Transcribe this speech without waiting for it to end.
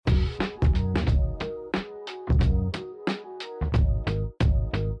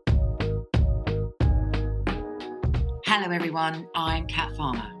Hello everyone, I'm Kat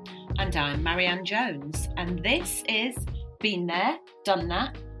Farmer. And I'm Marianne Jones. And this is Been There, Done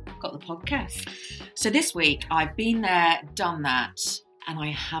That, Got the Podcast. So this week I've been there, done that, and I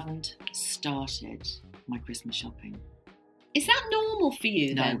haven't started my Christmas shopping. Is that normal for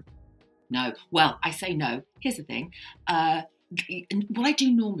you then? No. Well, I say no. Here's the thing. What I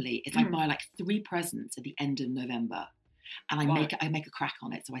do normally is I buy like 3 presents at the end of November. And I make a crack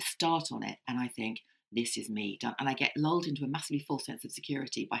on it. So I start on it and I think, this is me done. And I get lulled into a massively false sense of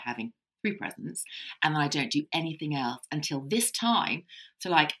security by having 3 presents. And then I don't do anything else until this time. So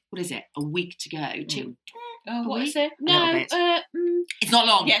like, what is it? A week to go. What is it? No, it's not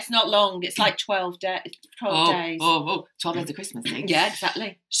long. Yeah, it's not long. It's like 12 days. 12 days of Christmas thing. Yeah,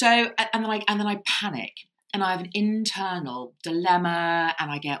 exactly. So, and then I panic. And I have an internal dilemma and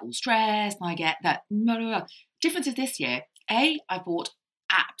I get all stressed and I get that. Difference is this year, A, I bought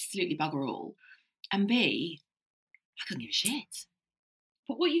absolutely bugger all. And B, I couldn't give a shit.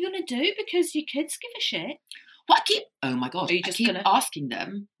 But what are you going to do? Because your kids give a shit. Well, oh my God, I keep asking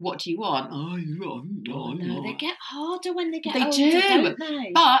them, what do you want? Oh, no, they get harder when they get older, don't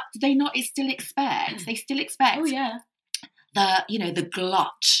they? But they still expect, Oh, yeah. the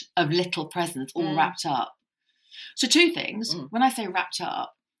glut of little presents all wrapped up. So 2 things, when I say wrapped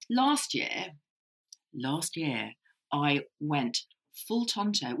up, last year, I went full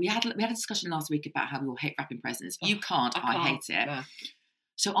tonto. We had a discussion last week about how we all hate wrapping presents. You can't. I hate it. Yeah.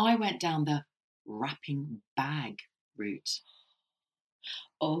 So I went down the wrapping bag route.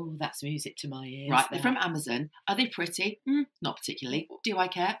 Oh, that's music to my ears. Right, they're from Amazon. Are they pretty? Not particularly. Do I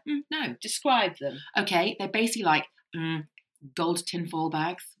care? No. Describe them. Okay, they're basically like gold tinfoil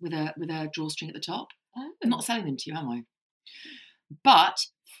bags with a drawstring at the top. Oh. I'm not selling them to you, am I? But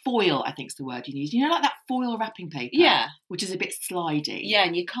foil, I think is the word you use. You know, like that foil wrapping paper? Yeah. Which is a bit slidey. Yeah,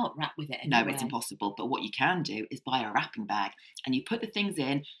 and you can't wrap with it anyway. No, it's impossible. But what you can do is buy a wrapping bag and you put the things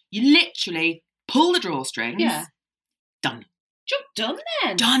in. You literally pull the drawstrings. Yeah. Done. Job done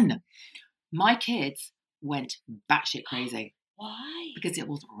then. Done. My kids went batshit crazy. Why? Because it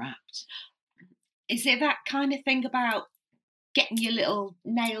wasn't wrapped. Is it that kind of thing about getting your little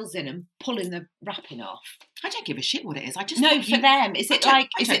nails in and pulling the wrapping off? I don't give a shit what it is. I just for them. Is it like?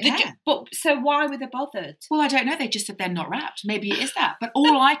 I don't care. But so why were they bothered? Well, I don't know. They just said they're not wrapped. Maybe it is that. But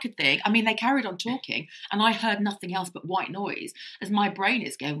all I could think, I mean, they carried on talking, and I heard nothing else but white noise as my brain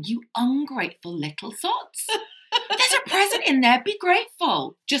is going, "You ungrateful little sots! There's a present in there. Be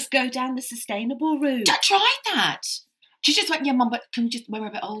grateful. Just go down the sustainable route. Try that." She just went, "Yeah, Mum, but can we just when we're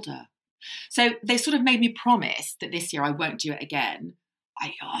a bit older?" So they sort of made me promise that this year I won't do it again.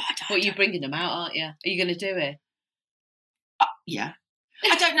 But you're bringing them out, aren't you? Are you going to do it? Yeah.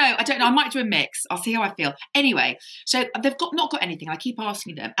 I don't know. I might do a mix. I'll see how I feel. Anyway, so they've not got anything. I keep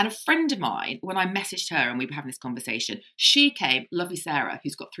asking them. And a friend of mine, when I messaged her and we were having this conversation, she came, lovely Sarah,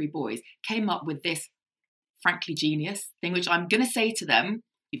 who's got 3 boys, came up with this frankly genius thing, which I'm going to say to them,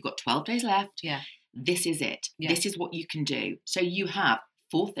 you've got 12 days left. Yeah. This is it. Yeah. This is what you can do. So you have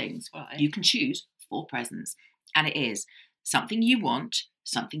 4 things. Right. You can choose 4 presents. And it is something you want,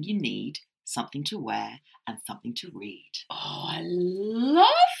 something you need, something to wear, and something to read. Oh, I love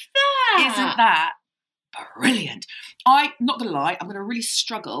that. Isn't that brilliant? I'm not going to lie, I'm going to really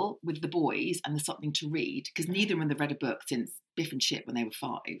struggle with the boys and the something to read because neither of them have read a book since Biff and Chip when they were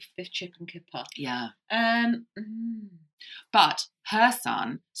 5. Biff, Chip and Kipper. Yeah. But her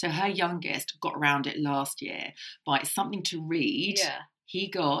son, so her youngest, got around it last year by something to read. Yeah. He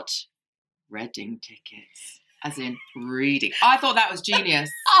got Reading tickets. As in reading. I thought that was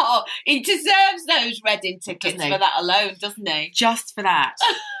genius. Oh, he deserves those Reading tickets Doesn't he? for that alone, doesn't he? Just for that.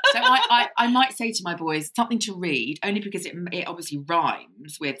 So I might say to my boys, something to read, only because it obviously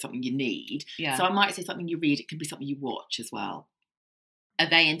rhymes with something you need. Yeah. So I might say something you read. It could be something you watch as well. Are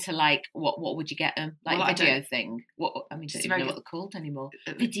they into like, what would you get them? Like Well, a video thing? What? I mean, Just don't even know what they're called anymore.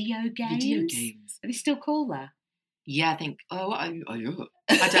 Video games? Video games. Are they still cool there? Yeah, I think. I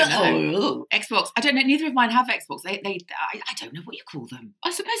don't know. Xbox. I don't know. Neither of mine have Xbox. I don't know what you call them. I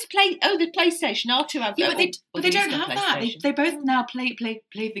suppose the PlayStation. R2 have. Yeah, but they don't used have a that. PlayStation. They both now play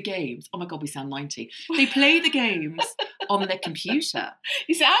the games. Oh my God, we sound 90. They play the games on their computer.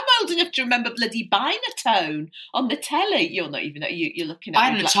 You see, I'm old enough to remember bloody Binatone on the telly. You're not even. You're looking at. I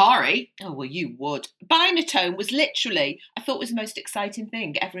had an Atari. Oh well, you would. Binatone was literally, I thought, was the most exciting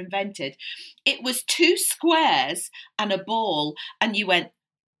thing ever invented. It was 2 squares and a ball, and you went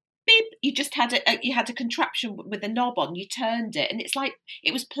beep. You just had a contraption with a knob on. You turned it, and it's like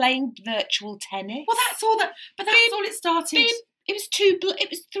it was playing virtual tennis. Well, that's all all it started. Beep. It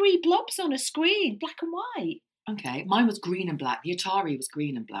was 3 blobs on a screen, black and white. Okay, mine was green and black. The Atari was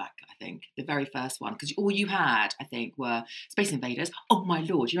green and black, I think, the very first one, because all you had, I think, were Space Invaders. Oh my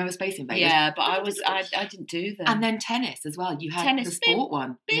lord, you remember Space Invaders? Yeah, but I didn't do them. And then tennis as well. You had Tennis, the sport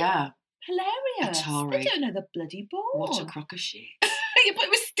one. bing. Yeah, Hilarious. Atari. They don't know the bloody ball. What a crock of shit. Yeah, but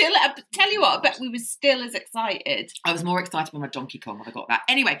we're still. I tell you what, I bet we were still as excited. I was more excited by my Donkey Kong when I got that.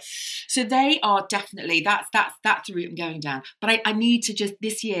 Anyway, so they are definitely that's the route I'm going down. But I need to just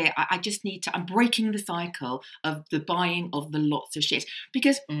this year. I just need to. I'm breaking the cycle of the buying of the lots of shit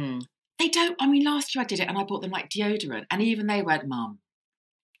because they don't. I mean, last year I did it and I bought them like deodorant, and even they went, "Mum,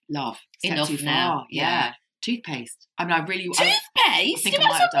 love, step Enough too far." now. Yeah. Toothpaste. I mean, I really toothpaste. think You I might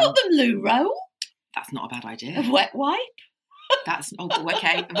might as have well bought them loo roll. That's not a bad idea. A wet wipe. That's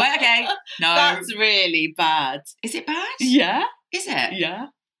okay. Okay. No. That's really bad. Is it bad? Yeah. Is it? Yeah.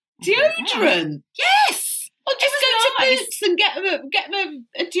 Deodorant. Yes. Or just It go was to nice. Boots and get them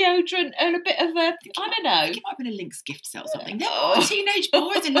a deodorant and a bit of a, I don't know. I think it might have been a Lynx gift set or something. They're all teenage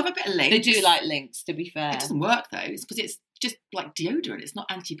boys. They love a bit of Lynx. They do like Lynx, to be fair. It doesn't work though. It's because it's just like deodorant. It's not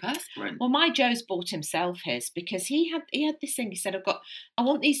antiperspirant. Well, my Joe's bought himself his because he had this thing. He said, I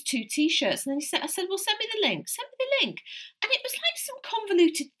want these 2 t-shirts. And then I said, well, send me the link. Send me the link. And it was like some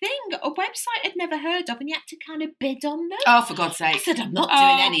convoluted thing, a website I'd never heard of, and you had to kind of bid on them. Oh, for God's sake. I said, I'm not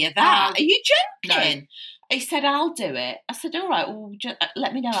doing any of that. Are you joking? No. He said, I'll do it. I said, all right, well, just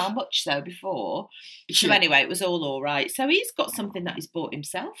let me know how much though before. So Yeah. anyway, it was all right. So he's got something that he's bought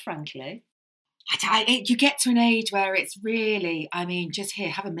himself, frankly. You get to an age where it's really, I mean, just here,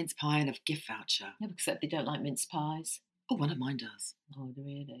 have a mince pie and a gift voucher. No, except they don't like mince pies. Oh, one of mine does. Oh,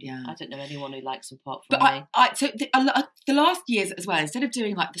 really? Yeah. I don't know anyone who likes them apart from But me. so the last years as well, instead of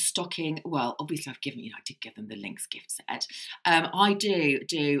doing like the stocking, well, obviously I did give them the Lynx gift set. I do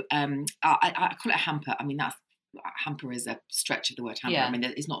I call it a hamper. I mean, a hamper is a stretch of the word hamper. Yeah. I mean,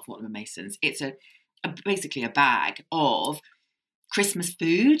 it's not Fortnum & Masons. It's basically a bag of Christmas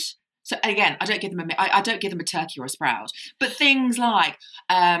food. So again, I don't give them a turkey or a sprout, but things like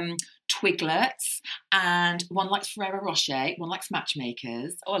Twiglets, and one likes Ferrero Rocher, one likes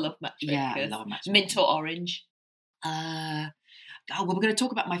Matchmakers. Oh, I love Matchmakers. Yeah, I love Matchmakers. Mint or orange? Well, we're going to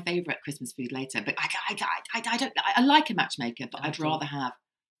talk about my favourite Christmas food later, but I like a Matchmaker, but I'd rather have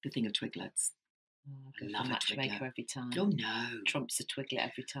the thing of Twiglets. Oh, I I love love a Matchmaker Twiglet. every time. Oh no, Trumps a Twiglet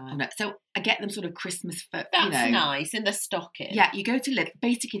every time. oh, no. So I get them sort of Christmas. That's nice in the stocking. Yeah, you go to Lidl.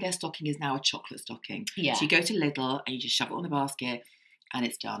 Basically, their stocking is now a chocolate stocking. Yeah. So you go to Lidl and you just shove it on the basket, and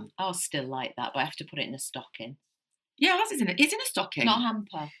it's done. I'll still like that, but I have to put it in a stocking. Yeah, ours is in it. It's in a stocking. Not a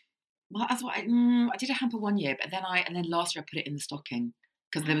hamper. Well, that's what I did a hamper one year, but then last year I put it in the stocking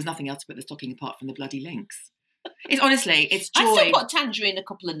because there was nothing else to put in the stocking apart from the bloody Lynx. It's honestly, it's joy. I still put tangerine, a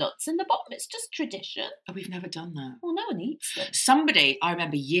couple of nuts in the bottom. It's just tradition. Oh, we've never done that. Well, no one eats them. Somebody, I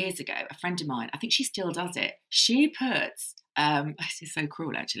remember years ago, a friend of mine, I think she still does it. She puts, this is so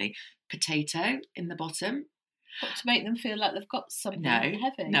cruel actually, potato in the bottom. What, to make them feel like they've got something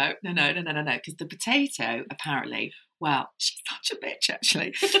heavy? No. Because the potato, apparently, well, she's such a bitch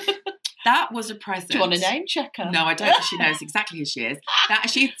actually. That was a present. Do you want a name checker? No, I don't, because she knows exactly who she is. That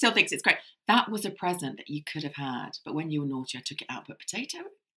she still thinks it's great. That was a present that you could have had, but when you were naughty, I took it out, put potato in.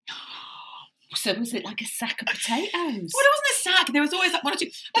 So was it like a sack of potatoes? Well, it wasn't a sack. There was always like one or two.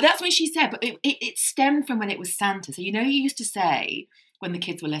 But that's what she said. But it stemmed from when it was Santa. So you used to say when the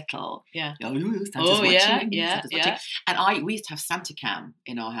kids were little, Yeah. Oh, Santa's watching. Yeah. Santa's watching. And we used to have Santa Cam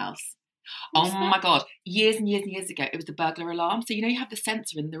in our house. My God. Years and years and years ago, it was the burglar alarm. So you have the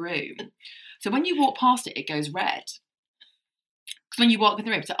sensor in the room. So when you walk past it, it goes red. Because when you walk in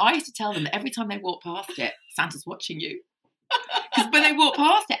the room. So I used to tell them that every time they walk past it, Santa's watching you. Because when they walk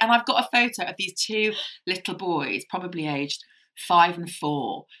past it, and I've got a photo of these 2 little boys, probably aged 5 and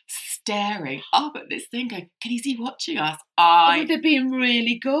 4, staring up at this thing going, can he see watching us? Would they being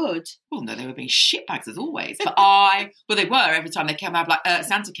really good? Well, no, they were being shitbags as always. But they were every time they came out like,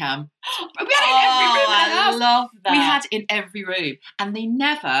 Santa Cam. We had it in every room in the house. I love that. We had it in every room. And they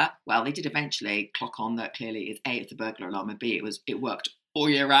never, well, they did eventually clock on that clearly is A, it's a burglar alarm, and B, it worked all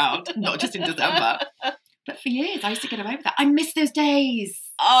year round, not just in December. But for years, I used to get away with that. I miss those days.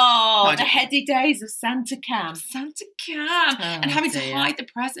 Oh, the heady days of Santa Cam. Santa Cam. And having to hide the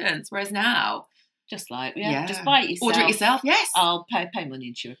presents. Whereas now, just buy it yourself. Order it yourself, yes. I'll pay money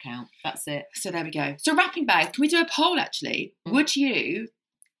into your account. That's it. So there we go. So wrapping bags. Can we do a poll actually? Would you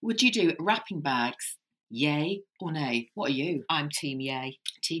do wrapping bags, yay or nay? What are you? I'm team yay.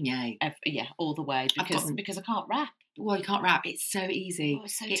 Team yay. All the way because I can't wrap. Well, you can't wrap. It's so easy. Oh,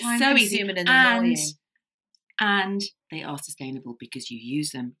 it's so time-consuming and annoying. And they are sustainable because you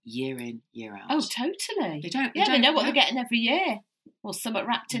use them year in, year out. Oh, totally. They don't. They know what they're getting every year. Well, somewhat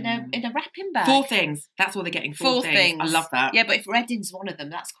wrapped in a wrapping bag. 4 things. That's all they're getting. 4 things. I love that. Yeah, but if Reading's one of them,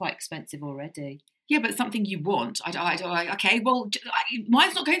 that's quite expensive already. Yeah, but it's something you want. Okay, well,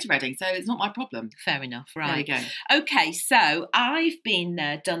 mine's not going to Reading, so it's not my problem. Fair enough, right. There you go. Okay, so I've been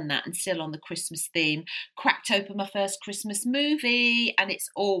there, done that, and still on the Christmas theme. Cracked open my first Christmas movie, and it's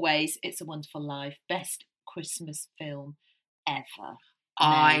always It's a Wonderful Life. Best Christmas film ever.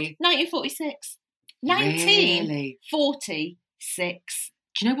 1946. 1946.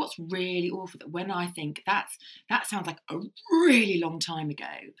 Do you know what's really awful? That when I think that sounds like a really long time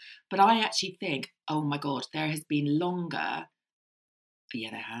ago, but I actually think, oh my God, there has been longer.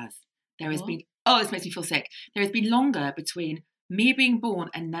 Yeah, there has. There has been. Oh, this makes me feel sick. There has been longer between me being born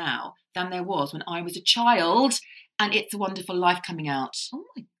and now than there was when I was a child, and It's a Wonderful Life coming out. Oh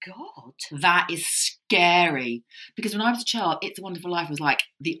my God, that is scary. Because when I was a child, It's a Wonderful Life was like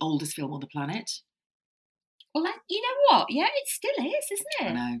the oldest film on the planet. Well, you know what? Yeah, it still is, isn't it?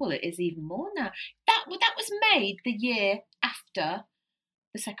 I know. Well, it is even more now. That was made the year after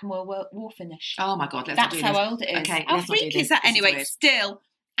the Second World War finished. Oh my God, that's how old it is. Okay, how freaky is that? Anyway, still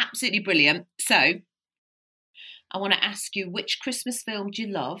absolutely brilliant. So, I want to ask you, which Christmas film do you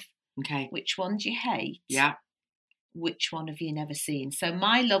love? Okay. Which one do you hate? Yeah. Which one have you never seen? So,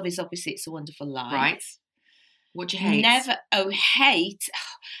 my love is obviously It's a Wonderful Life. Right. What do you hate? Hate.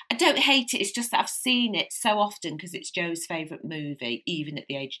 I don't hate it. It's just that I've seen it so often because it's Joe's favourite movie. Even at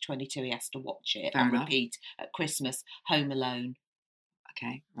the age of 22, he has to watch it on repeat at Christmas. Home Alone.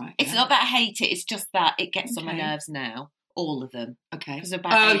 Okay, right. It's not that I hate it. It's just that it gets on my nerves now. All of them. Okay. Because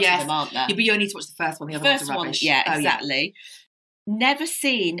about 8 of them, aren't there? Yeah, but you only need to watch the first one. The other ones are rubbish. Yeah, exactly. Yeah. Never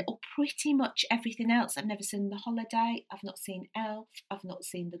seen, or pretty much everything else. I've never seen The Holiday. I've not seen Elf. I've not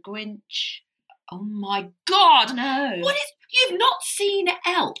seen The Grinch. Oh my God! No. What is? You've not seen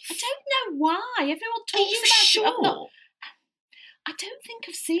Elf? I don't know why. Everyone talks about it. Are you sure? I don't think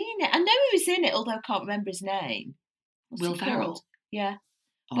I've seen it. I know he was in it, although I can't remember his name. Will Ferrell. Yeah.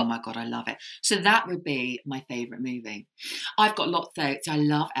 Oh my God, I love it. So that would be my favourite movie. I've got lots though. So I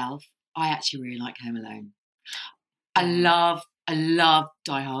love Elf. I actually really like Home Alone. I love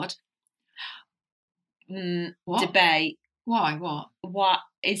Die Hard. What? Debate. Why? What?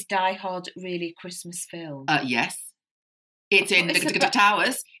 Is Die Hard really a Christmas film? Yes. It's in the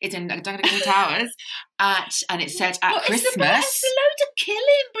Towers. It's in the Towers, and it's set at Christmas. It's a load of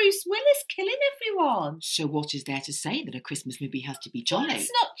killing. Bruce Willis killing everyone. So what is there to say that a Christmas movie has to be jolly? Well,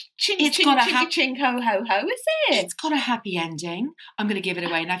 it's not ching ho ho ho, is it? It's got a happy ending. I'm going to give it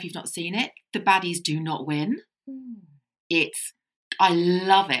away now if you've not seen it. The baddies do not win. I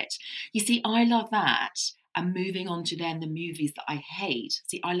love it. You see, I love that. And moving on to then the movies that I hate.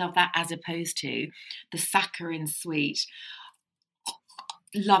 See, I love that as opposed to the saccharine sweet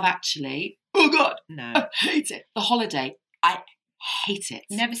Love Actually. Oh God, no, I hate it. The Holiday, I hate it.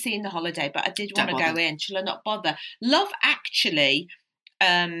 Never seen The Holiday, but I did want to go in. Shall I not bother? Love Actually.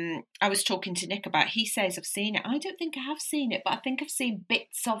 I was talking to Nick about. He says I've seen it. I don't think I have seen it, but I think I've seen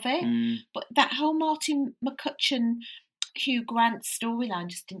bits of it. But that whole Martin McCutcheon, Hugh Grant storyline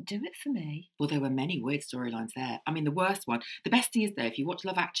just didn't do it for me. Well, there were many weird storylines there. I mean, the worst one. The best thing is, though, if you watch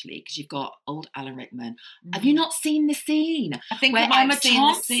Love Actually, because you've got old Alan Rickman, have you not seen the scene? I think where Emma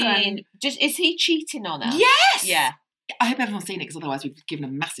Thompson, the scene. Is he cheating on her? Yes! Yeah. I hope everyone's seen it, because otherwise we've given a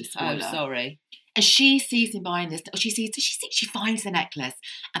massive spoiler. Oh, sorry. And she sees him buying this. She finds the necklace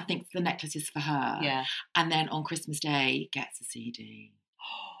and thinks the necklace is for her. Yeah. And then on Christmas Day, gets a CD.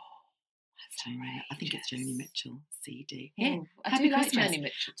 I think it's Joni Mitchell CD. Yeah, I do like Joni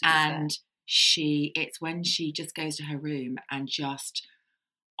Mitchell. And it's when she just goes to her room and just,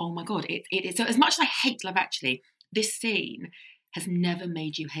 oh my God, it. So as much as I hate Love Actually, this scene has never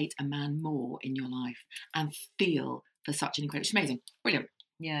made you hate a man more in your life and feel for such an incredible. It's amazing, brilliant.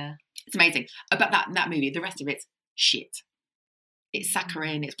 Yeah, it's amazing. About that movie, the rest of it's shit. It's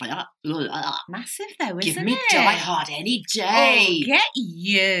saccharine. It's like massive though, isn't it? Give me Die Hard any day. Oh, get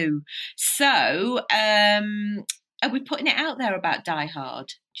you. So, are we putting it out there about Die Hard?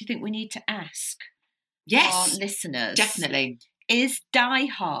 Do you think we need to ask our listeners? Definitely. Is Die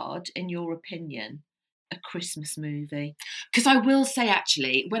Hard, in your opinion, a Christmas movie? Because I will say,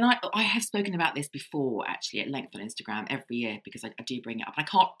 actually, when I have spoken about this before, actually, at length on Instagram every year, because I do bring it up. I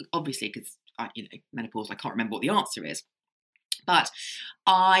can't, obviously, because menopause, I can't remember what the answer is. But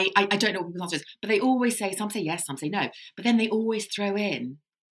I don't know what people's answer is. But they always say, some say yes, some say no. But then they always throw in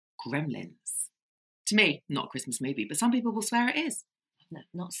Gremlins. To me, not a Christmas movie, but some people will swear it is. I've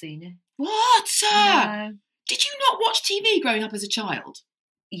not seen it. What? No. Did you not watch TV growing up as a child?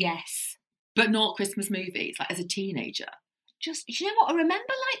 Yes. But not Christmas movies, like as a teenager? just, you know what I remember?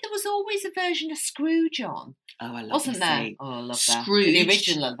 Like there was always a version of Scrooge on, Oh, I love wasn't there? Missy. Oh, I love that. Scrooge. The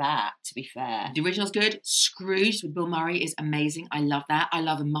original of that, to be fair. The original's good. Scrooge with Bill Murray is amazing. I love that. I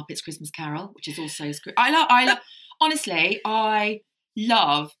love A Muppets Christmas Carol, which is also Scrooge. I love. Honestly, I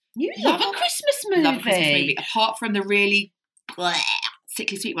love. You love a Christmas movie. Love a Christmas movie, apart from the really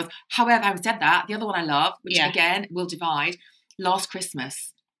sickly sweet ones. However, having said that, the other one I love, which again will divide, Last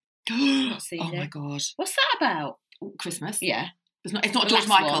Christmas. Not seen Oh it. my god, what's that about? Christmas. Yeah, it's not The George last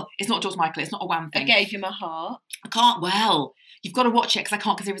Michael. one. It's not George Michael. It's not a Wham I thing. gave you my heart. I can't. Well, you've got to watch it because I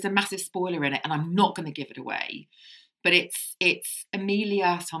can't, because there is a massive spoiler in it, and I'm not going to give it away. But it's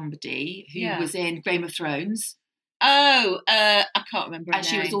Amelia somebody who was in Game of Thrones. Oh, I can't remember her And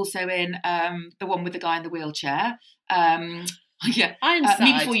name. she was also in the one with the guy in the wheelchair. Yeah, Ironside.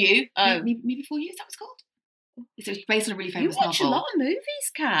 Me Before You. Oh. Me Before You, is that what it's called? It's based on a really You famous watch novel. a lot of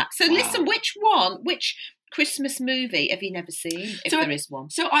movies, Kat. So Wow. listen, which Christmas movie have you never seen, if there is one?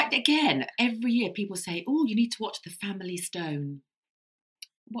 So again, every year people say, oh, you need to watch The Family Stone.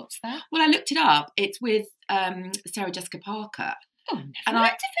 What's that? Well, I looked it up. It's with Sarah Jessica Parker. Oh, never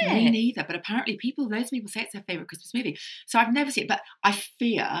heard of it. Me neither, but apparently loads of people say it's their favourite Christmas movie. So I've never seen it, but I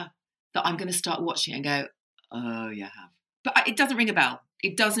fear that I'm going to start watching it and go, oh, yeah, I have. But it doesn't ring a bell.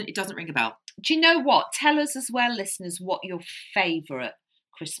 It doesn't ring a bell. Do you know what? Tell us as well, listeners, what your favourite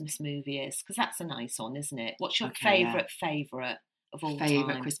Christmas movie is, because that's a nice one, isn't it? What's your favourite of all time?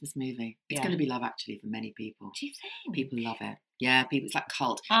 Favourite Christmas movie? It's going to be Love Actually for many people. Do you think? People love it. Yeah, it's like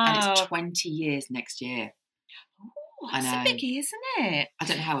cult. Oh. And it's 20 years next year. Oh, that's a biggie, isn't it? I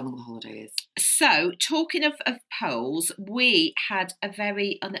don't know how long the holiday is. So, talking of polls, we had a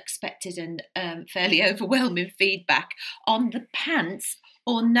very unexpected and fairly overwhelming feedback on the pants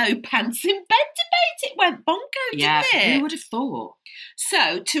or no pants in bed debate. It went bonko, didn't it? Who would have thought?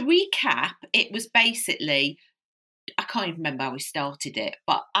 So, to recap, it was basically, I can't even remember how we started it,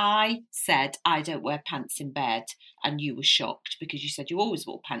 but I said I don't wear pants in bed, and you were shocked because you said you always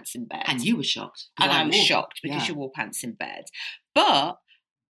wore pants in bed. And you were shocked. And I was shocked because you wore pants in bed. But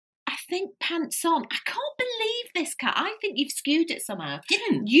I think pants on. I can't believe this, Kat. I think you've skewed it somehow.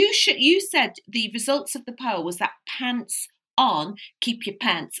 Didn't You said the results of the poll was that pants on, keep your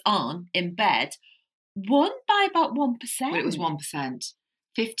pants on in bed, won by about 1%. Well, it was 1%.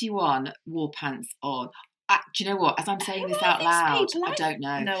 51 wore pants on. Do you know what? As I'm saying this out loud, I don't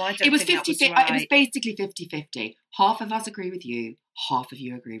know. No, I don't. It was think 50. that was right. It was basically 50-50. Half of us agree with you, half of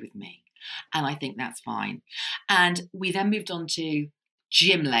you agree with me, and I think that's fine. And we then moved on to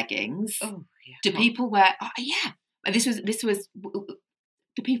gym leggings. Oh, yeah. Do people wear? Yeah. This was.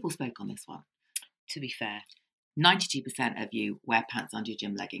 The people spoke on this one. To be fair, 92% of you wear pants under your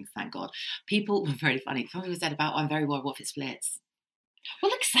gym leggings. Thank God. People were very funny. Some people said about I'm very worried what if it splits.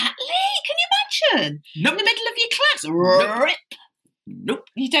 Well, exactly. Can you imagine? Nope. In the middle of your class. Nope. Nope.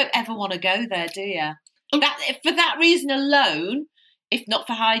 You don't ever want to go there, do you? For that reason alone, if not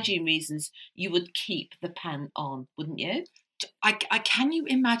for hygiene reasons, you would keep the pant on, wouldn't you? Can you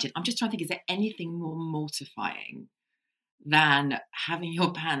imagine? I'm just trying to think, is there anything more mortifying than having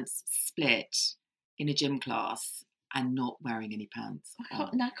your pants split in a gym class and not wearing any pants? I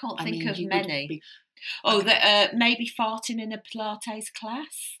can't think of you many. Maybe farting in a Pilates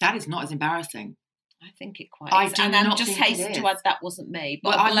class. That is not as embarrassing. I think it quite I is. do And not I'm just think it hasten is. to add that wasn't me.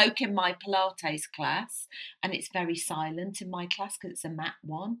 But Well, a bloke in my Pilates class, and it's very silent in my class because it's a mat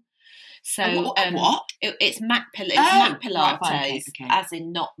one. So what? It's mat Pilates, right, fine, okay. as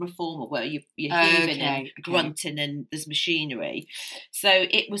in not reformer, where you're heaving and Okay. grunting and there's machinery. So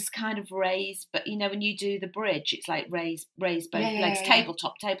it was kind of raised, but you know when you do the bridge, it's like raise both legs,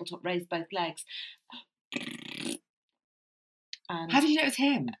 tabletop, raise both legs. And How did you know it was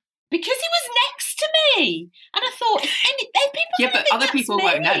him? because he was next to me, and I thought, people. Yeah, gonna but think other that's people me.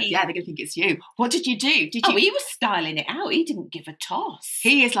 won't know. Yeah, they're going to think it's you. What did you do? Did you? Oh, he was styling it out. He didn't give a toss.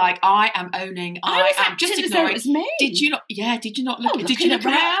 He is like, I am owning. I was am just acting as though ignoring. it was me. Did you not? Yeah. Did you not look? Oh, did looking you look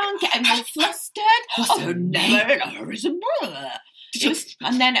around, getting all flustered? What's her name?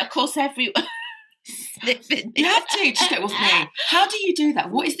 And then, of course, everyone. You have to. Just go, it wasn't me. How do you do that?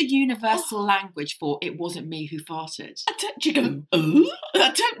 What is the universal language for it wasn't me who farted? You go, oh?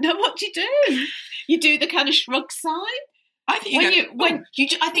 I don't know what you do. You do the kind of shrug sign. I think I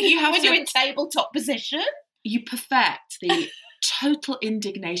think you have when to. you're in tabletop position. You perfect the total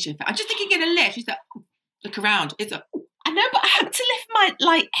indignation. I'm just thinking in a lift. She's like, oh, look around. It's a. Oh. I know, but I had to lift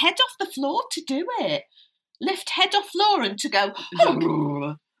my head off the floor to do it. Lift head off floor and to go.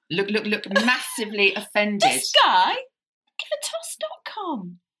 Oh. Look, massively offended. This guy,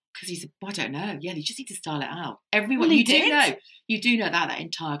 giveatoss.com. Because I don't know. Yeah, you just need to style it out. Everyone, Well, you do know that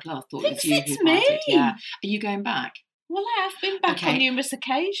entire class thought it was you who it's farted. me. Yeah. Are you going back? Well, I have been back on numerous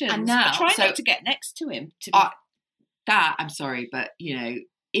occasions. And now, I try not to get next to him. I'm sorry, but,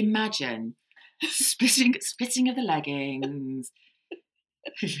 imagine spitting of the leggings,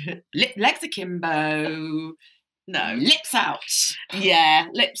 legs akimbo, no. Lips out. Yeah,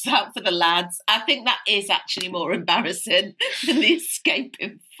 lips out for the lads. I think that is actually more embarrassing than the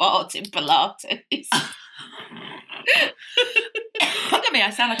escaping fart in Pilates. Look at me, I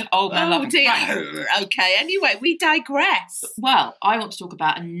sound like an old man loving. Dear. Okay, anyway, we digress. Well, I want to talk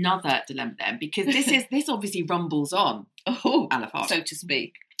about another dilemma then, because this obviously rumbles on. Oh, Alafard, so to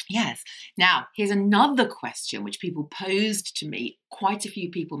speak. Yes. Now, here's another question which people posed to me. Quite a few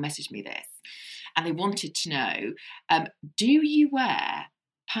people messaged me this, and they wanted to know, do you wear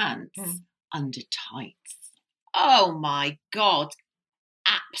pants under tights? Oh my God.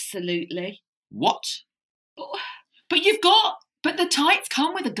 Absolutely. What? But the tights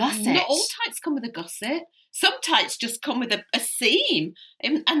come with a gusset. Not all tights come with a gusset. Some tights just come with a seam.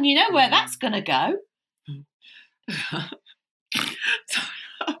 And you know where that's going to go. You're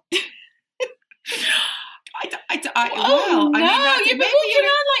walking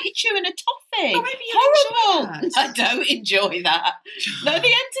around like you're chewing a toffee. Oh, maybe horrible. I don't enjoy that. No, the end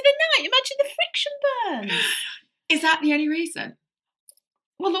of the night. Imagine the friction burns. Is that the only reason?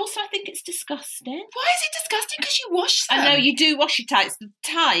 Well, also, I think it's disgusting. Why is it disgusting? Because you wash them. I know you do wash your tights. The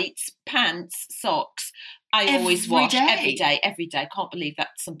tights, pants, socks, I always wash every day. I can't believe that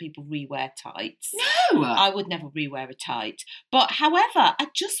some people rewear tights. No. I would never rewear a tight. But however, I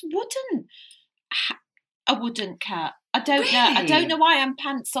just wouldn't. I wouldn't, Kat. I don't know. I don't know why I'm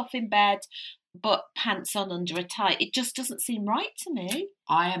pants off in bed, but pants on under a tight. It just doesn't seem right to me.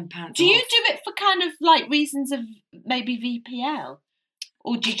 I am pants Do off. you do it for kind of like reasons of maybe VPL?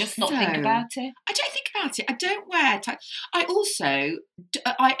 Or do you just not think about it? I don't think about it. I don't wear tights. I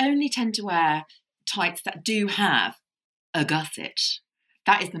only tend to wear tights that do have a gusset.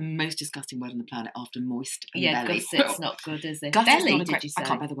 That is the most disgusting word on the planet after moist and belly. Gusset's not good, is it? Gusset's belly, did you say? I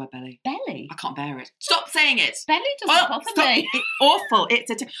can't bear the word belly. Belly? I can't bear it. Stop saying it. Belly doesn't bother me. It's awful.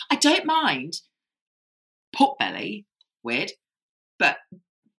 I don't mind pot belly, weird, but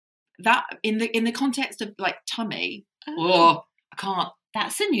that in the context of like tummy, I can't.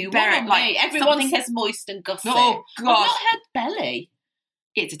 That's a new bear one. it, like, everyone says moist and gusset. Oh gosh, I've not heard belly.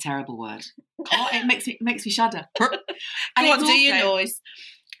 It's a terrible word. It makes me shudder. Go on, do your noise.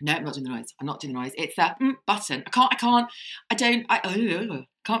 No, I'm not doing the noise. It's that button. I can't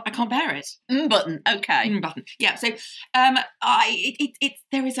bear it. Button. Okay. Button. Yeah. So,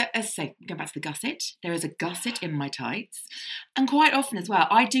 there is going back to the gusset. There is a gusset in my tights, and quite often as well,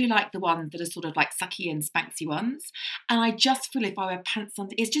 I do like the ones that are sort of like sucky and spanksy ones. And I just feel if I wear pants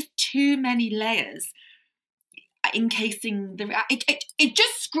under, it's just too many layers encasing the. It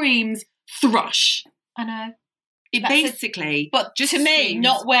just screams thrush. I know. But to me,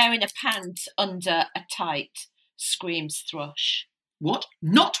 not wearing a pant under a tight screams thrush. What?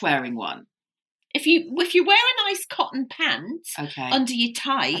 Not wearing one? If you wear a nice cotton pant under your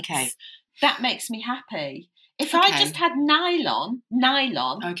tights, that makes me happy. If I just had nylon,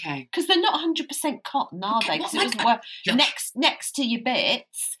 because they're not 100% cotton, are they? Because it was next to your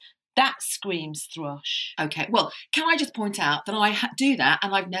bits. That screams thrush. Okay, well, can I just point out that I do that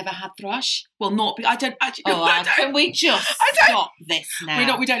and I've never had thrush? Well, not because I don't actually. Can we just stop this now?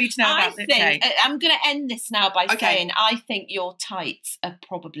 We don't need to know about it. I'm going to end this now by saying I think your tights are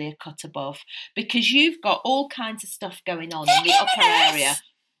probably a cut above because you've got all kinds of stuff going on in the upper area.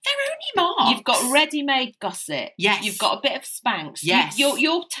 They're only marks. You've got ready-made gusset. Yes. You've got a bit of Spanx. Yes.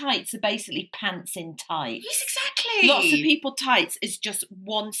 Your tights are basically pants in tights. Yes, exactly. Lots of people tights is just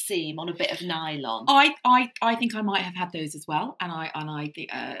one seam on a bit of nylon. I think I might have had those as well, and I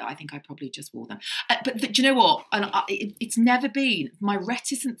think I probably just wore them. But do you know what? And it's never been my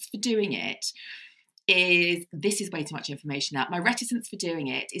reticence for doing it. This is way too much information now. My reticence for doing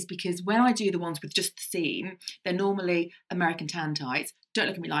it is because when I do the ones with just the seam, they're normally American tan tights. Don't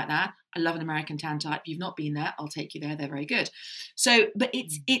look at me like that. I love an American tan tight. If you've not been there, I'll take you there. They're very good. So, but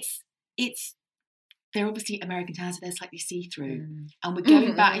it's they're obviously American tans, so they're slightly see-through. And we're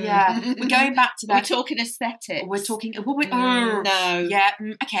going back, we're going back to that. We're talking aesthetics. We're talking, no. Yeah,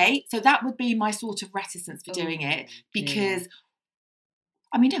 okay. So that would be my sort of reticence for doing it because,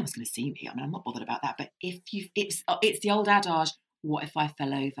 I mean, no one's going to see me. I mean, I'm not bothered about that. But it's the old adage, what if I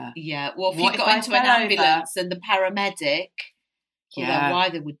fell over? Yeah, well, if you got into an ambulance and the paramedic... Although why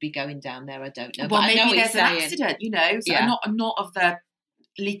they would be going down there, I don't know. Well, but maybe I know there's an accident, So I'm not of the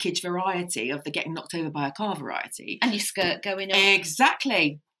leakage variety, of the getting knocked over by a car variety. And your skirt going up.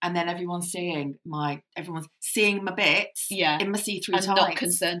 Exactly. and then everyone's seeing my bits in my see-through tights. I'm not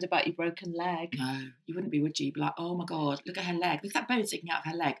concerned about your broken leg. No, you wouldn't be, would you? You'd be like, oh my God, look at her leg. Look at that bone sticking out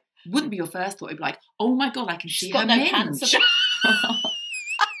of her leg. Wouldn't be your first thought. You'd be like, oh my God, I can see her minge. Pants.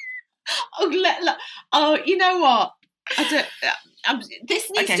 Oh, you know what?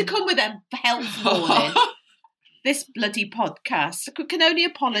 This needs to come with a health warning. This bloody podcast. I can only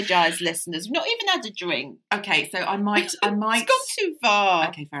apologise, listeners. We've not even had a drink. Okay, so I might. It's gone too far.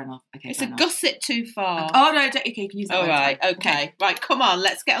 Okay, fair enough. Okay, it's a gusset too far. Oh no, okay, you can use that. All right, okay. Right, come on,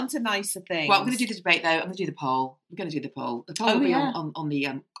 let's get on to nicer things. Well, I'm going to do the debate though. I'm going to do the poll. We're going to do the poll. The poll will be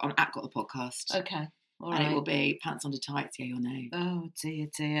on at Got the Podcast. Okay. All right. And it will be pants under tights, yeah or no. Oh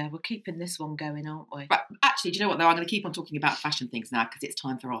dear. We're keeping this one going, aren't we? But actually, do you know what though? I'm going to keep on talking about fashion things now because it's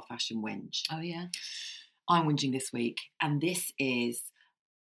time for our fashion whinge. Oh yeah. I'm whinging this week, and this is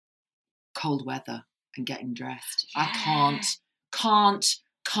cold weather and getting dressed. Yeah. I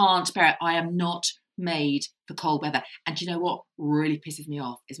can't bear it. I am not made for cold weather. And do you know what really pisses me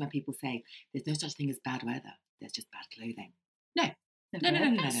off is when people say there's no such thing as bad weather. There's just bad clothing. No.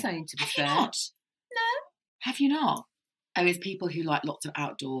 Saying to be Have fair. you not? No. Have you not? Oh, it's people who like lots of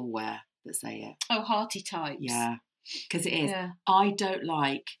outdoor wear that say it. Oh, hearty types. Yeah, because it is. Yeah. I don't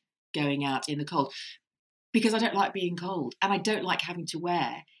like going out in the cold because I don't like being cold, and I don't like having to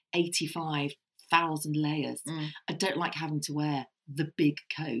wear 85,000 layers. I don't like having to wear the big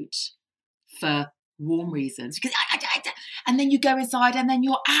coat for warm reasons because and then you go inside and then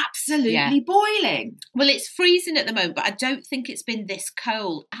you're absolutely boiling. Well, it's freezing at the moment, but I don't think it's been this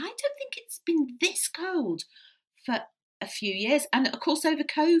cold. I don't think it's been this cold for a few years, and of course over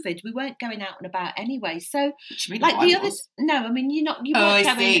COVID we weren't going out and about anyway, so like the others you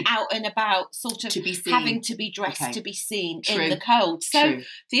weren't going out and about sort of to be seen. Having to be dressed to be seen in the cold. So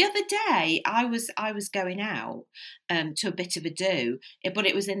the other day I was going out to a bit of a do, but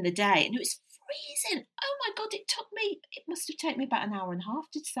it was in the day and it was freezing. Oh my God, it must have taken me about an hour and a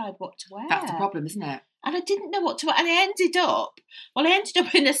half to decide what to wear. That's the problem, isn't it? And I didn't know what to wear, and I ended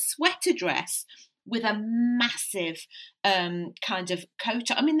up in a sweater dress with a massive kind of coat.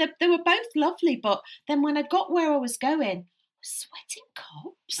 I mean, they were both lovely, but then when I got where I was going, I was sweating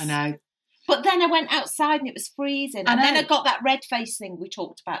cobs. I know. But then I went outside and it was freezing. And then I got that red face thing we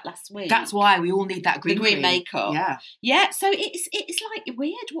talked about last week. That's why we all need that green makeup. Yeah. Yeah, so it's like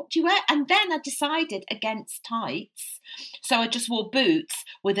weird. What do you wear? And then I decided against tights. So I just wore boots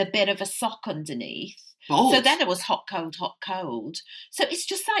with a bit of a sock underneath. Bold. So then it was hot, cold. So it's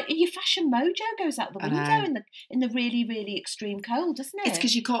just like your fashion mojo goes out the window in the really, really extreme cold, doesn't it? It's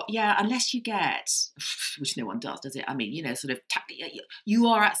because unless you get, which no one does it? I mean, sort of, you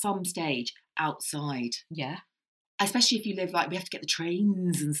are at some stage outside. Yeah. Especially if you live we have to get the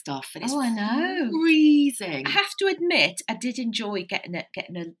trains and stuff. And it's I know. Freezing. I have to admit, I did enjoy getting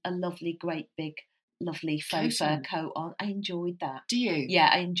a lovely, great big lovely faux fur coat on. I enjoyed that. Do you?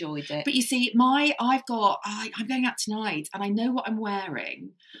 Yeah, I enjoyed it. But you see, I'm going out tonight and I know what I'm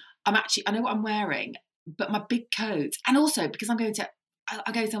wearing. I know what I'm wearing, but my big coat, and also because I'm going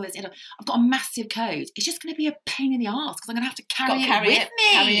somewhere that's I've got a massive coat. It's just going to be a pain in the arse because I'm going to have to carry it with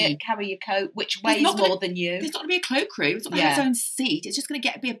me. Carry your coat, which weighs more than you. There's not going to be a cloak crew. It's not going to have its own seat. It's just going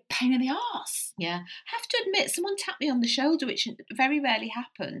to be a pain in the arse. Yeah. I have to admit, someone tapped me on the shoulder, which very rarely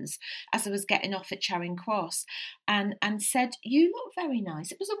happens, as I was getting off at Charing Cross, and said, "You look very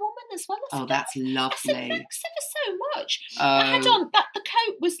nice." It was a woman as well. Oh, that's lovely. I said, "Thanks ever so much." I had on the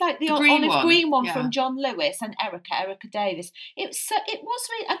coat was like the olive green one from John Lewis and Erica Davis. It was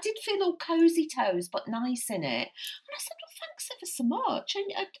really, I did feel all cozy toes, but nice in it. And I said, "Well, thanks ever so much."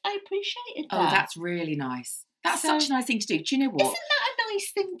 And I appreciated that. Oh, that's really nice. That's such a nice thing to do. Do you know what? Isn't that a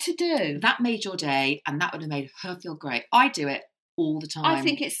nice thing to do? That made your day, and that would have made her feel great. I do it all the time. I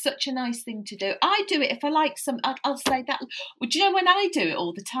think it's such a nice thing to do. I do it if I like I'll say that. Well, do you know when I do it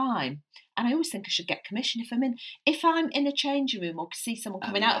all the time? And I always think I should get commission if I'm in a changing room or see someone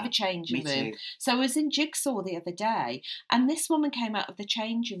coming out of a changing room. So I was in Jigsaw the other day, and this woman came out of the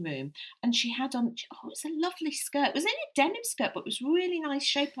changing room, and she had on, it was a lovely skirt. It was only a denim skirt, but it was really nice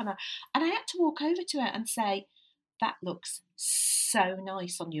shape on her. And I had to walk over to her and say, "That looks so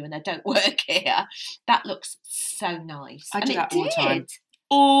nice on you," and I don't work here. That looks so nice. I do that all the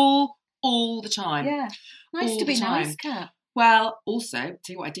time. All the time. Yeah. Nice to be nice, Kat. Well, also, tell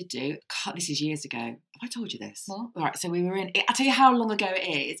you what I did do. God, this is years ago. Have I told you this? What? All right, so we were in. I'll tell you how long ago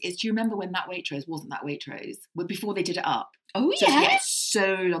it is. Do you remember when that Waitrose wasn't that Waitrose? Before they did it up. Oh, so, yeah.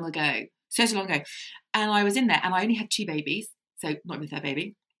 So long ago. So long ago. And I was in there, and I only had 2 babies. So not even the third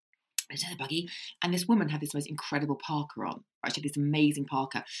baby. I was in a buggy, and this woman had this most incredible parka on. Actually, this amazing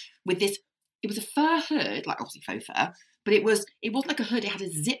parka with this. It was a fur hood, like obviously faux fur, But it wasn't like a hood, it had a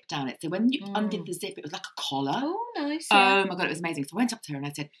zip down it. So when you undid the zip, it was like a collar. Oh, nice. Yeah. Oh my God, it was amazing. So I went up to her and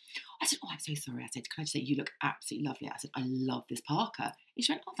I said, oh, I'm so sorry. I said, can I just say, you look absolutely lovely. I said, I love this parka. And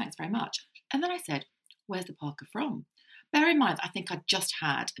she went, oh, thanks very much. And then I said, where's the parka from? Bear in mind, I think I'd just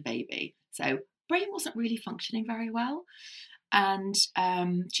had a baby. So brain wasn't really functioning very well. And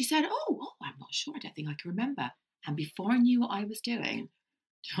she said, oh, I'm not sure. I don't think I can remember. And before I knew what I was doing,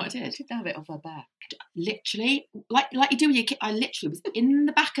 do you know what I did? She did have it off her back. Literally, like you do with your kid, I literally was in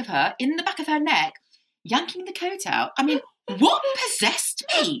the back of her neck, yanking the coat out. I mean, what possessed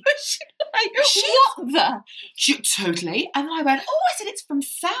me? Totally. And I went, oh, I said, it's from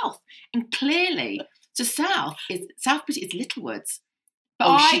South. And clearly, so South British is Littlewoods.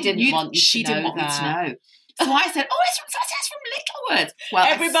 But she didn't want me to know. So I said, oh, it's from Littlewoods. Well,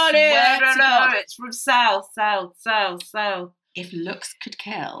 everybody, I don't know, it's from South. If looks could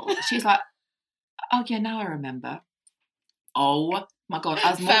kill. She was like, oh, yeah, now I remember. Oh, my God.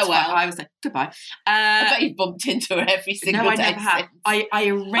 I was mortified. I was like, goodbye. I bet you bumped into her every single day. No, I never have. I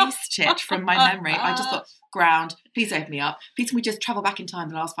erased it from my memory. I just thought, ground, please open me up. Please can we just travel back in time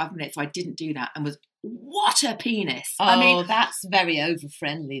the last 5 minutes? So I didn't do that and was, what a penis. Oh, I mean, that's very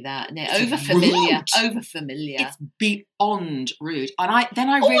over-friendly, that, isn't it? Over-familiar. It's beyond rude. And I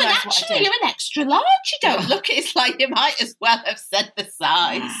realised what I did. You're an extra large. You don't look it. It's like you might as well have said the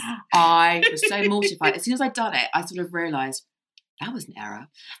size. I was so mortified. As soon as I'd done it, I sort of realised that was an error.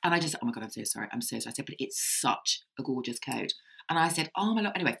 And I just said, oh my God, I'm so sorry. I'm so sorry. I said, but it's such a gorgeous coat. And I said, oh my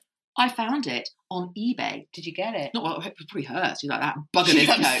Lord. Anyway, I found it on eBay. Did you get it? Not well, it was probably hers. She's like, that bugger this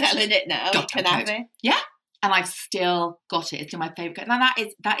coat. I'm selling it now. You can have it. Yeah. And I've still got it. It's still my favourite coat. Now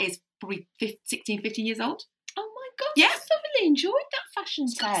that is probably 15 years old. Oh my God. Yeah. I thoroughly enjoyed that fashion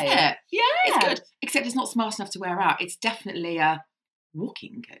tale. Yeah. It's good. Except it's not smart enough to wear out. It's definitely a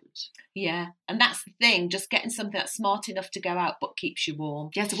walking coat. Yeah. And that's the thing. Just getting something that's smart enough to go out but keeps you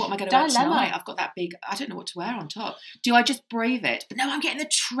warm. Yeah, so what am I going to wear tonight? I've got that big, I don't know what to wear on top. Do I just brave it? But no, I'm getting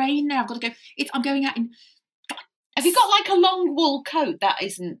the train now. I've got to go. I'm going out in... Have you got like a long wool coat that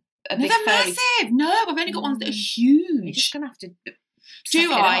isn't a big they're massive. No, I've only got ones that are huge. You're just going to have to...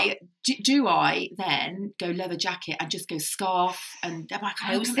 Do I then go leather jacket and just go scarf and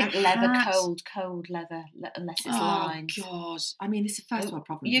I always think leather, cold leather, unless it's lined. Oh God! I mean, this is a first world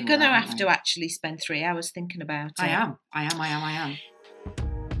problem. You're going to have to actually spend 3 hours thinking about it. I am.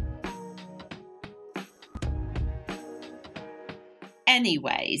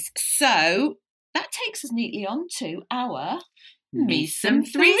 Anyways, so that takes us neatly on to our Meesome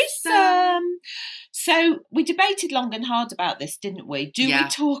threesome. So we debated long and hard about this, didn't we? Do we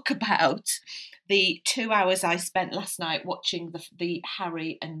talk about the 2 hours I spent last night watching the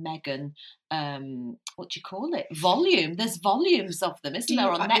Harry and Meghan, what do you call it? Volume. There's volumes of them, isn't there,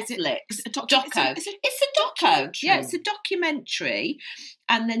 on Netflix? It's a doco. It's a doco. Yeah, it's a documentary.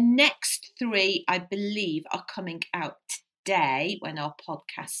 And the next 3, I believe, are coming out today when our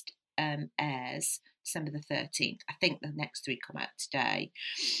podcast airs. December the 13th. I think the next 3 come out today.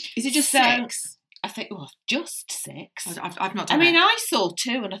 Is it just 6? I think, just 6. I've not done it. I mean, I saw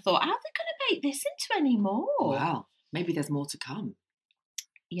 2 and I thought, how are they going to make this into any more? Wow. Maybe there's more to come.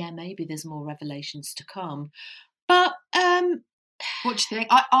 Yeah, maybe there's more revelations to come. But, what do you think?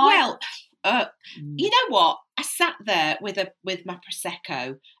 You know what? I sat there with my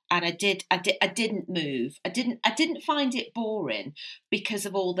prosecco, and I didn't move. I didn't find it boring because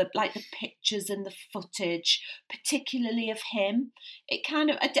of all the pictures and the footage, particularly of him. It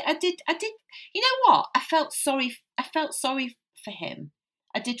kind of I did. You know what? I felt sorry for him.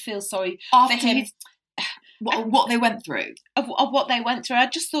 I did feel sorry for him. What they went through. Of what they went through. I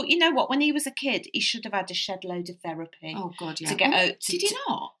just thought, you know what? When he was a kid, he should have had a shed load of therapy. Oh God, yeah. To get out. Did he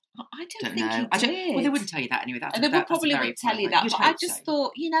not? I don't think he did. Well, they wouldn't tell you that anyway. They probably wouldn't tell you that. But I just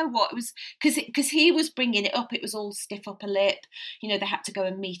thought, you know what? It was because he was bringing it up. It was all stiff upper lip. You know, they had to go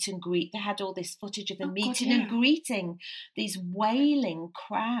and meet and greet. They had all this footage of them meeting and greeting these wailing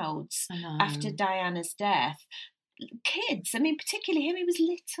crowds after Diana's death. Kids, I mean, particularly him, he was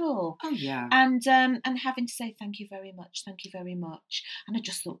little. Oh yeah. And having to say thank you very much, and I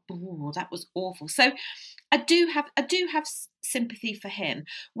just thought, oh, that was awful. So I do have sympathy for him.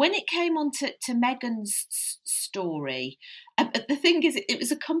 When it came on to Meghan's story, the thing is, it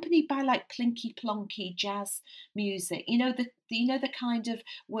was accompanied by like plinky plonky jazz music. You know the kind of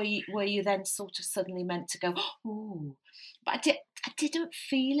where you then sort of suddenly meant to go, oh, but I didn't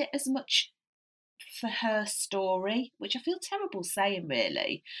feel it as much for her story, which I feel terrible saying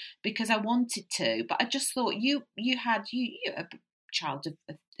really, because I wanted to, but I just thought you had child of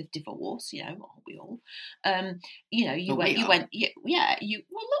divorce, aren't we all?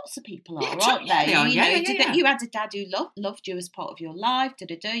 Lots of people are, aren't they? They are. Yeah. You had a dad who loved you as part of your life.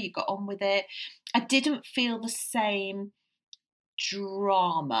 You got on with it. I didn't feel the same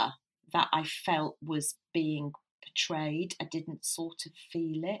drama that I felt was being portrayed. I didn't sort of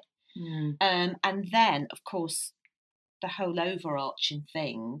feel it. And then, of course, the whole overarching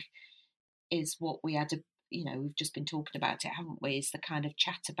thing is what we had we've just been talking about it, haven't we? Is the kind of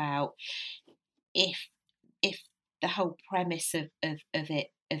chat about if the whole premise of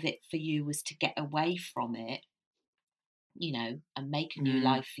it for you was to get away from it, and make a new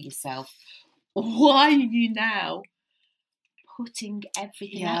life for yourself, why are you now putting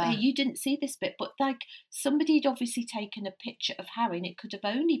everything out there? You didn't see this bit, but like somebody had obviously taken a picture of Harry, and it could have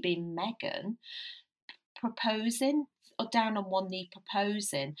only been Meghan proposing, or down on one knee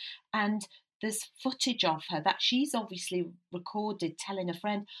proposing, and there's footage of her that she's obviously recorded telling a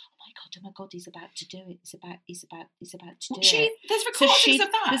friend, oh my god, he's about to do it. He's about to do it. There's recordings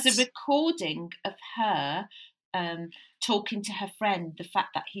of that. There's a recording of her talking to her friend, the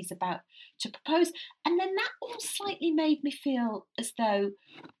fact that he's about to propose. And then that all slightly made me feel as though,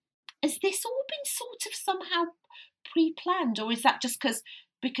 has this all been sort of somehow pre-planned, or is that just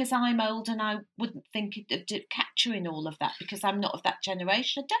because I'm old and I wouldn't think of capturing all of that because I'm not of that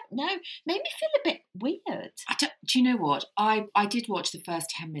generation? I don't know. Made me feel a bit weird. Do you know what? I did watch the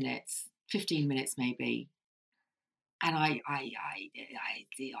first 10 minutes, 15 minutes maybe, and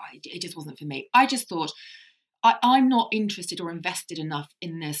it just wasn't for me. I just thought, I'm not interested or invested enough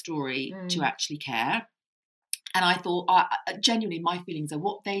in their story to actually care. And I thought, genuinely, my feelings are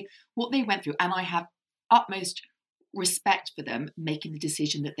what they went through, and I have utmost respect for them making the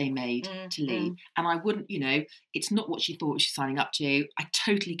decision that they made to leave. And I wouldn't, it's not what she thought she was signing up to. I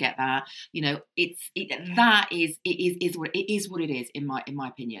totally get that. It is what it is in my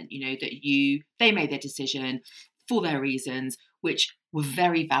opinion. That they made their decision for their reasons, which were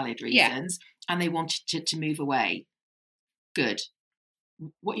very valid reasons, and they wanted to move away. Good.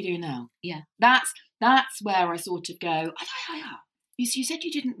 What are you doing now? Yeah. That's where I sort of go, you said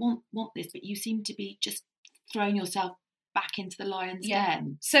you didn't want this, but you seem to be just throwing yourself back into the lion's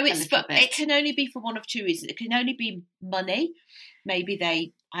den. So it can only be for one of two reasons. It can only be money. Maybe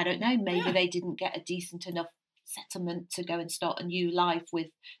they didn't get a decent enough settlement to go and start a new life with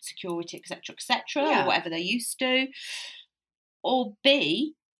security, etc., or whatever they're used to. Or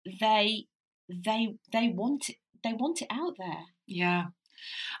B, they want it out there. Yeah.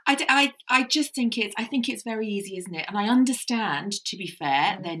 I just think it's very easy, isn't it? And I understand, to be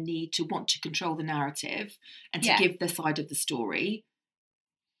fair, their need to want to control the narrative and to give their side of the story.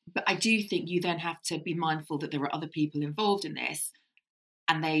 But I do think you then have to be mindful that there are other people involved in this,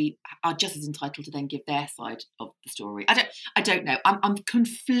 and they are just as entitled to then give their side of the story. I don't know. I'm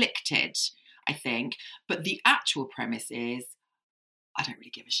conflicted, I think. But the actual premise is, I don't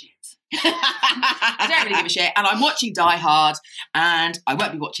really give a shit. I don't really give a shit. And I'm watching Die Hard, and I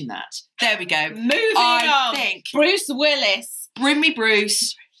won't be watching that. There we go. Moving on. I think Bruce Willis. Bring me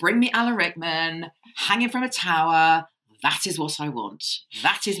Bruce. Bring me Alan Rickman. Hanging from a tower. That is what I want.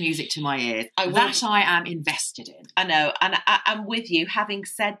 That is music to my ears. I am invested in. I know. And I'm with you. Having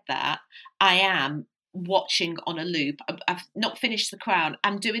said that, I am watching on a loop. I've not finished The Crown.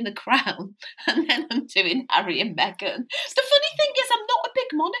 I'm doing The Crown, and then I'm doing Harry and Meghan. The funny thing is, I'm not a big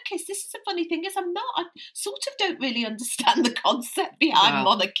monarchist. This is the funny thing is, I sort of don't really understand the concept behind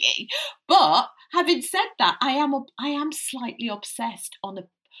monarchy. But having said that, I am slightly obsessed on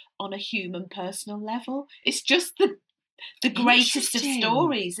a human personal level. It's just the greatest of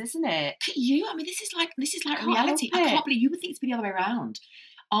stories, isn't it? You, I mean, this is like reality. I can't believe you would think it's the other way around.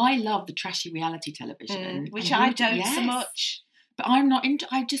 I love the trashy reality television, which I don't so much. But I'm not into.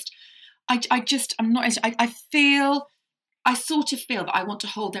 I'm not. I sort of feel that I want to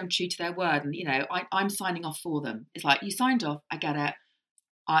hold them true to their word, and I'm signing off for them. It's like, you signed off. I get it.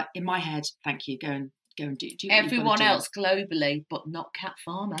 In my head, thank you. Go and do everyone else globally, but not Cat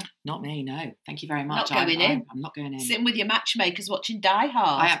Farmer. Not me. No, thank you very much. I'm not going in. Sitting with your matchmakers watching Die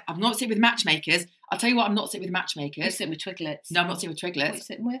Hard. I'm not sitting with matchmakers. I'll tell you what, I'm not sitting with matchmakers. You're sitting with Twiglets. No, I'm not sitting with Twiglets. What are you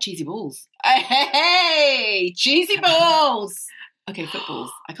sitting with? Cheesy balls. Hey, cheesy balls. Okay, footballs.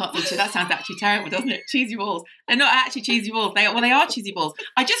 I can't think. That sounds actually terrible, doesn't it? Cheesy balls. They're not actually cheesy balls. They are cheesy balls.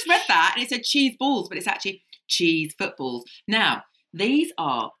 I just read that and it said cheese balls, but it's actually cheese footballs. Now, these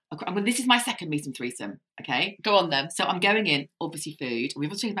are. This is my second meeting threesome. Okay, go on then. So I'm going in, obviously food. We've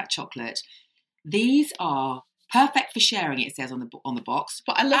also talked about chocolate. These are perfect for sharing. It says on the box.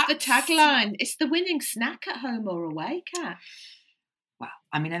 But I love the tagline. It's the winning snack at home or away, Kat. Well,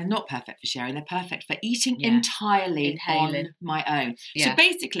 I mean, they're not perfect for sharing. They're perfect for eating Yeah. entirely Inhaling. on my own. Yeah. So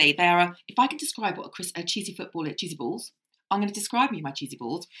basically, they are, if I can describe what a cheesy football is, cheesy balls, I'm going to describe you my cheesy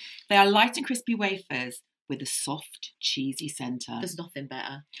balls. They are light and crispy wafers with a soft, cheesy centre. There's nothing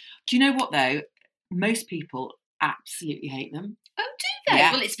better. Do you know what, though? Most people absolutely hate them. Oh, do they?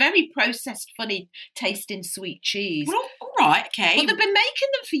 Yeah. Well, it's very processed, funny tasting sweet cheese. Well, all right, okay. But they've been making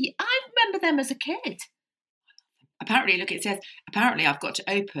them for years. I remember them as a kid. Apparently, look, it says, apparently I've got to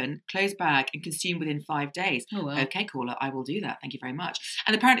open, close bag and consume within 5 days. Oh, well. Okay, caller, I will do that. Thank you very much.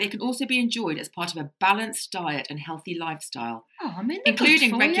 And apparently they can also be enjoyed as part of a balanced diet and healthy lifestyle, Oh, I mean, they're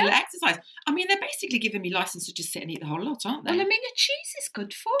including good for regular you. exercise. I mean, they're basically giving me license to just sit and eat the whole lot, aren't they? Well, I mean, a cheese is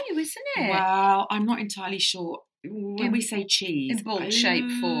good for you, isn't it? Well, I'm not entirely sure. When we say cheese. In bulk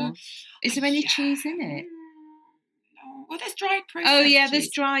shape form. Is there any yeah. cheese in it? No. Well, there's dried processed Oh, yeah, cheese.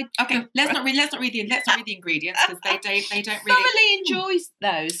 there's dried. Okay, let's not read the ingredients because they don't really. Thoroughly enjoyed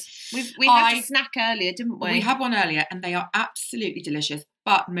those. We had a snack earlier, didn't we? We had one earlier, and they are absolutely delicious.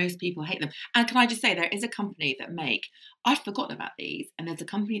 But most people hate them. And can I just say, there is a company that make. I'd forgotten about these, and there's a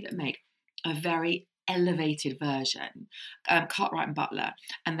company that make a very elevated version, Cartwright and Butler,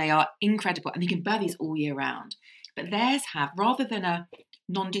 and they are incredible. And you can buy these all year round. But theirs have, rather than a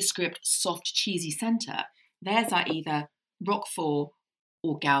nondescript, soft, cheesy centre, theirs are either Roquefort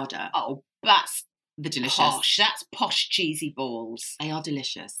or Gouda. Oh, that's the delicious. posh. That's posh cheesy balls. They are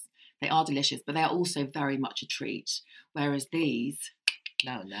delicious. They are delicious, but they are also very much a treat. Whereas these,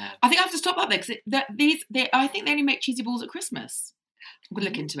 no. I think I have to stop that there because I think they only make cheesy balls at Christmas. We'll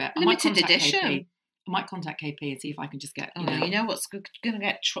look into it. Limited edition. KP. I might contact KP and see if I can just get. You know what's going to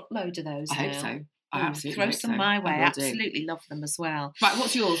get truckload of those. I hope so. I absolutely throw some my way. I absolutely love them as well. Right,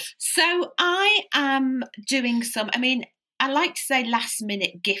 what's yours? So I am doing some. I mean, I like to say last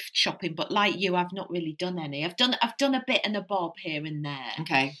minute gift shopping, but like you, I've not really done any. I've done a bit and a bob here and there.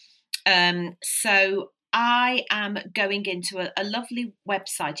 Okay. So I am going into a lovely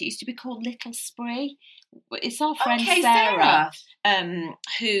website. It used to be called Little Spree. It's our friend Sarah.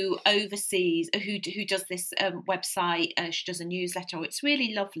 Who oversees, who does this website. She does a newsletter. It's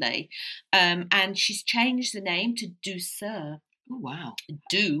really lovely, and she's changed the name to Douceur. Oh, wow.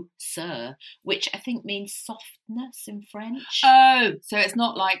 Douceur, which I think means softness in French. Oh, so it's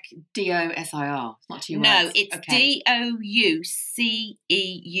not like DOSIR. It's not 2 words. No, it's okay. DOUCEUR.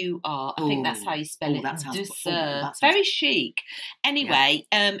 I think that's how you spell it. That sounds Douceur. Very chic. Anyway,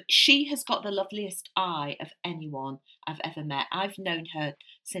 she has got the loveliest eye of anyone I've ever met. I've known her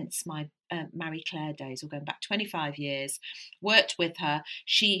since my Marie Claire days, or going back 25 years. Worked with her.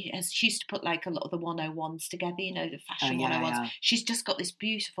 She used to put like a lot of the 101s together, you know, the fashion 101s. Yeah. She's just got this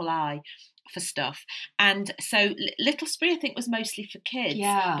beautiful eye for stuff. And so Little Spree, I think, was mostly for kids.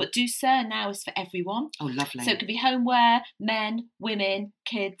 Yeah. But Douceur now is for everyone. Oh, lovely. So it could be homeware, men, women,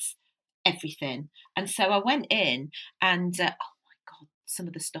 kids, everything. And so I went in and some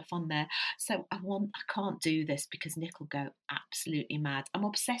of the stuff on there. So I can't do this because Nick will go absolutely mad. I'm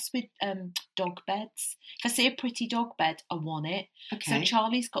obsessed with dog beds. If I see a pretty dog bed, I want it. Okay. So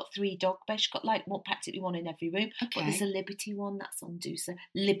Charlie's got 3 dog beds. She's got practically one in every room. Okay. But there's a Liberty one that's on Douceur.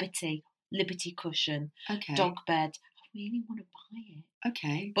 Liberty cushion. Okay. Dog bed. I really want to buy it.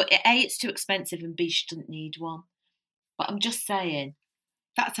 Okay. But A, it's too expensive, and B, she doesn't need one. But I'm just saying.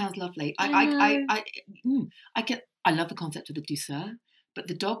 That sounds lovely. I love the concept of the Douceur. But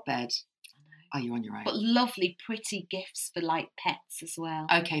the dog bed, you're on your own. But lovely, pretty gifts for like pets as well.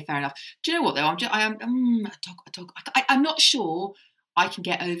 Okay, fair enough. Do you know what though? A dog. I'm not sure I can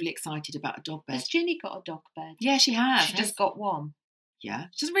get overly excited about a dog bed. Has Ginny got a dog bed? Yeah, she has. She just got one. Yeah,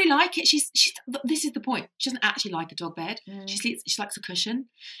 she doesn't really like it. She's. This is the point. She doesn't actually like a dog bed. Mm. She likes a cushion,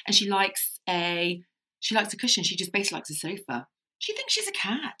 and she likes a cushion. She just basically likes a sofa. She thinks she's a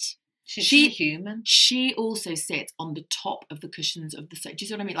cat. She's a human. She also sits on the top of the cushions of the sofa. Do you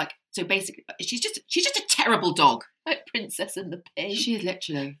see what I mean? Like, so basically, she's just a terrible dog. Like Princess and the Pig. She is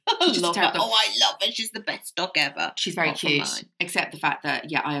literally. I love her. Oh, I love her. She's the best dog ever. She's very cute. Except the fact that,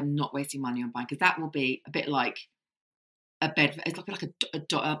 I am not wasting money on buying, because that will be a bit like a bed. It's like a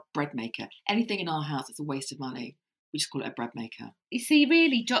bread maker. Anything in our house, it's a waste of money. We just call it a bread maker. You see,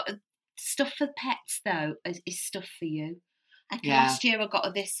 really, stuff for pets though is stuff for you. Last year I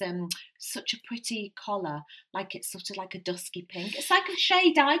got this such a pretty collar, like it's sort of like a dusky pink. It's like a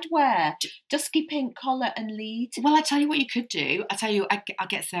shade I'd wear. Dusky pink collar and lead. Well, I tell you what you could do. I'll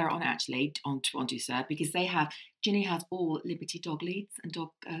get Sarah on actually on Douceur, because Ginny has all Liberty dog leads and dog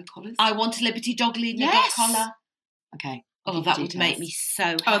collars. I want a Liberty dog lead and a dog collar. Okay. Oh, that would make me so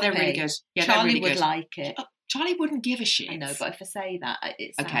happy. Oh, they're really good. Yeah, Charlie would like it. Charlie wouldn't give a shit. I know, but if I say that,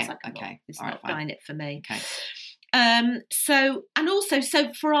 it sounds like it's not buying it for me. Okay. So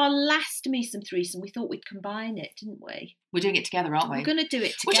for our last mise and threesome, we thought we'd combine it, didn't we? We're doing it together, aren't we? We're going to do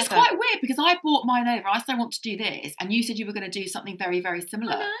it together. Which is quite weird because I brought mine over. I said I want to do this, and you said you were going to do something very, very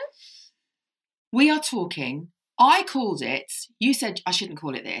similar. I know. We are talking. I called it. You said I shouldn't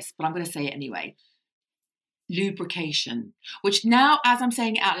call it this, but I'm going to say it anyway. Lubrication, which now, as I'm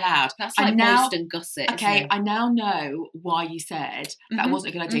saying it out loud, that's like Boston Gusset. Okay, I now know why you said that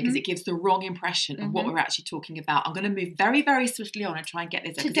wasn't a good idea because it gives the wrong impression of what we're actually talking about. I'm going to move very, very swiftly on and try and get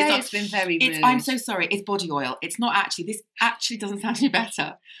this. Today it's been very rude. I'm so sorry. It's body oil. It's not actually. This actually doesn't sound any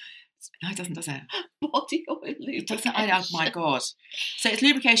better. No, it doesn't, does it? Body oil lubrication. Oh my God. So it's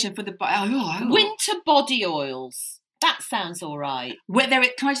lubrication for the winter body oils. That sounds all right. Can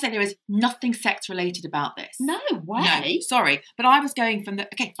I just say there is nothing sex related about this? No way. No, sorry. But I was going from the...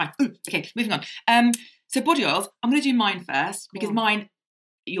 Okay, fine. Ooh, okay, moving on. So body oils, I'm going to do mine first because mine...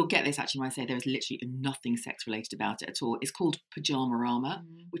 You'll get this actually when I say there is literally nothing sex related about it at all. It's called Pajamarama,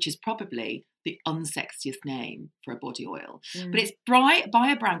 which is probably the unsexiest name for a body oil. But it's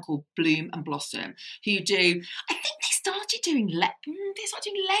by a brand called Bloom and Blossom, who do... I think they started doing leg.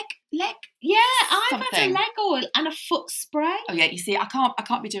 Yeah, I've had a leg oil and a foot spray. Oh yeah, you see, I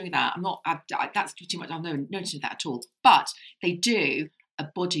can't be doing that. I'm not. That's too much. I've no notice of that at all. But they do a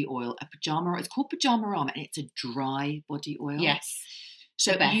body oil, a pajama. It's called Pajamarama, and it's a dry body oil. Yes.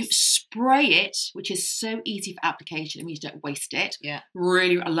 So you spray it, which is so easy for application. It means you don't waste it. Yeah.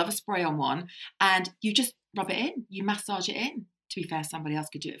 Really, I love a spray on one, and you just rub it in. You massage it in. To be fair, somebody else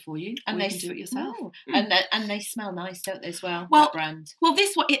could do it for you, or you can do it yourself. And they smell nice, don't they, as well? Well, that brand. Well,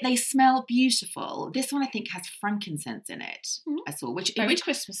 this one they smell beautiful. This one I think has frankincense in it. I saw, which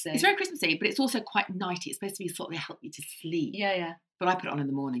Christmassy. It's very Christmassy, but it's also quite nighty. It's supposed to be sort of help you to sleep. Yeah. But I put it on in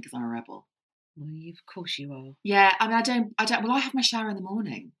the morning because I'm a rebel. Well, of course you are. Yeah, I mean, I don't. Well, I have my shower in the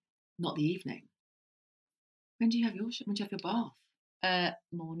morning, not the evening. When do you have your bath?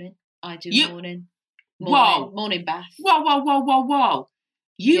 Morning. I do morning. Morning bath. Whoa.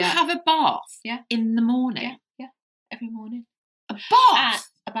 You have a bath in the morning? Yeah. Every morning. A bath?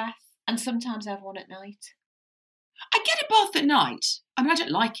 A bath. And sometimes I have one at night. I get a bath at night. I mean, I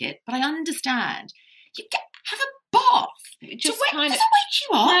don't like it, but I understand. Have a bath. It just does it wake you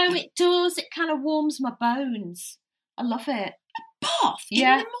up? No, it does. It kind of warms my bones. I love it. A bath in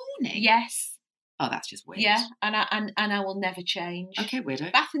the morning? Yes. Oh, that's just weird. Yeah, and I will never change. Okay,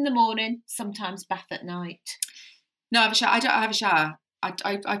 weirdo. Bath in the morning, sometimes bath at night. No, I have a shower. I don't have a shower.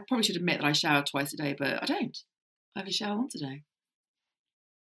 I probably should admit that I shower twice a day, but I don't. I have a shower once a day.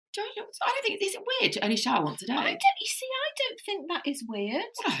 I don't think, is it weird to only shower once a day? I don't think that is weird.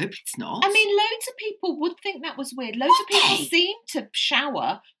 Well, I hope it's not. I mean, loads of people would think that was weird. Loads of people seem to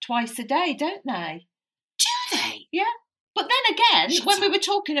shower twice a day, don't they? Do they? Yeah. But then again, when we were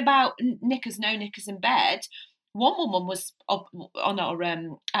talking about knickers, no knickers in bed, one woman was on our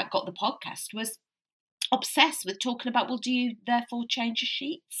at Got the Podcast was obsessed with talking about, well, do you therefore change your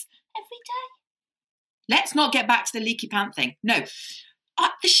sheets every day? Let's not get back to the leaky pant thing. No.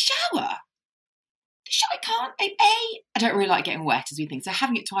 The shower, I can't. I don't really like getting wet, as we think. So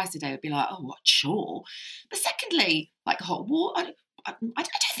having it twice a day would be like, oh, what chore. But secondly, like hot water, I don't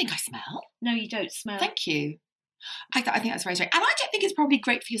think I smell. No, you don't smell. Thank you. I think that's very strange. And I don't think it's probably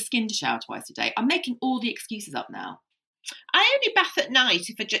great for your skin to shower twice a day. I'm making all the excuses up now. I only bath at night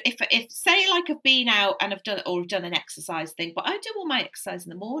if say like I've been out and I've done an exercise thing, but I do all my exercise in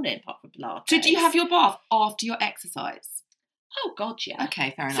the morning, apart from Pilates. So do you have your bath after your exercise? Oh God, yeah.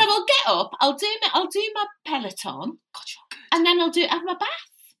 Okay, fair enough. So I'll get up, I'll do my Peloton. God, you're good. And then I'll have my bath.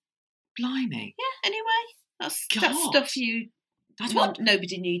 Blimey. Yeah. Anyway, that's stuff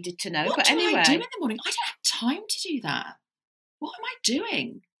nobody needed to know. What do I do in the morning? I don't have time to do that. What am I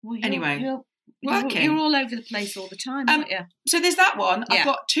doing? Well, Working. You're all over the place all the time, aren't you? So there's that one. Yeah. I've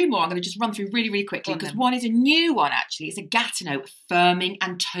got two more I'm going to just run through really, really quickly because one is a new one, actually. It's a Gatineau firming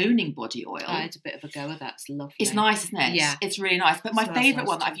and toning body oil. I had a bit of a go at that. It's lovely. It's nice, isn't it? Yeah. It's really nice. But my favourite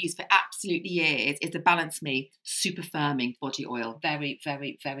one that I've used for absolutely years is the Balance Me Super Firming Body Oil. Very,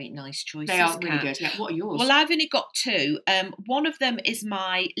 very, very nice choices. They are really good. Yeah. What are yours? Well, I've only got two. One of them is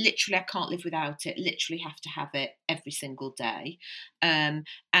literally, I can't live without it. Literally have to have it every single day. And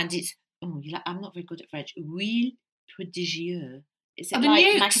it's, I'm not very good at French. Huile prodigieux. Is it like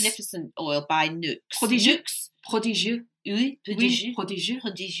Nukes. Magnificent Oil by Nukes? Prodigieux. Oui, Prodigieux.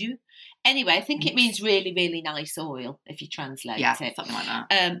 prodigieux. Anyway, I think it means really, really nice oil if you translate Yeah, it. something like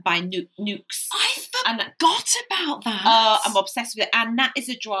that. By Nukes. I forgot about that. I'm obsessed with it, and that is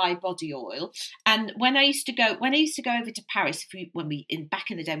a dry body oil. And when I used to go over to Paris, back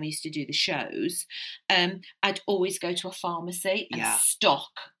in the day when we used to do the shows, I'd always go to a pharmacy and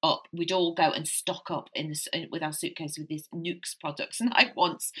stock up. We'd all go and stock up with our suitcase with these Nukes products. And I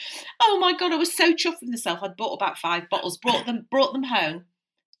once, oh my God, I was so chuffed with myself. I'd bought about 5 bottles, brought them home.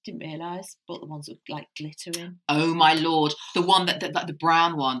 Didn't realise, bought the ones with like glitter in. Oh my Lord, the one that the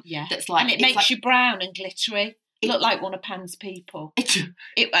brown one. Yeah, that's like, and it makes you brown and glittery. It looked like one of Pan's people. And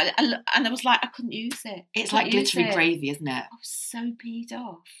I was like, I couldn't use it. It's like glittery gravy, isn't it? I was so peed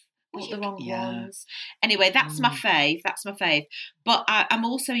off. Bought the wrong ones. Anyway, that's my fave. That's my fave. But I'm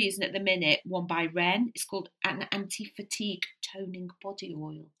also using at the minute one by Ren. It's called an anti-fatigue toning body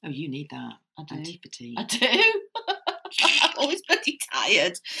oil. Oh, you need that. I do. Anti-fatigue. I do. I'm always bloody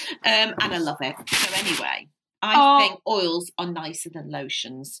tired. And I love it. So anyway, I think oils are nicer than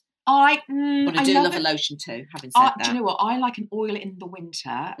lotions. But I do love a lotion too, having said that. Do you know what? I like an oil in the winter.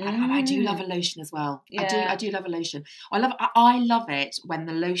 And I do love a lotion as well. Yeah. I do love a lotion. I love it when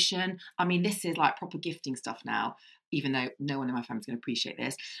the lotion, I mean, this is like proper gifting stuff now, even though no one in my family's going to appreciate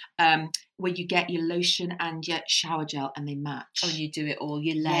this, where you get your lotion and your shower gel and they match. Oh, you do it all.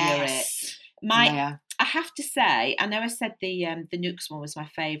 You layer it. I have to say, I know I said the Nukes one was my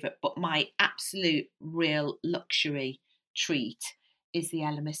favourite, but my absolute real luxury treat is the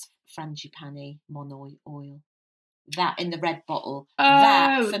Elemis Frangipani Monoi oil. That in the red bottle. Oh.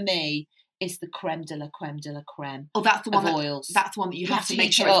 That for me is the creme de la creme. Oh, that's the one of oils. That's the one that you have to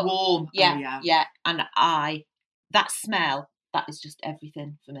make sure it's warm. Yeah. And that smell, that is just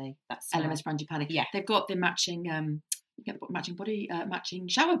everything for me. That's Elemis Frangipani. Yeah, they've got the matching. You get the matching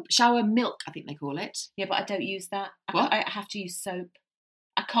shower milk, I think they call it. Yeah, but I don't use that. What? I have to use soap.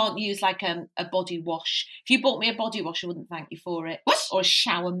 I can't use like a body wash. If you bought me a body wash, I wouldn't thank you for it. What? Or a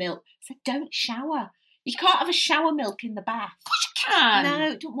shower milk. So don't shower. You can't have a shower milk in the bath. Of course you can.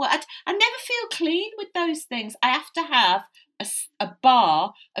 No, don't worry. I never feel clean with those things. I have to have a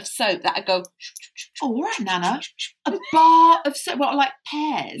bar of soap that I go... Oh, all right, Nana. A bar of soap. What, like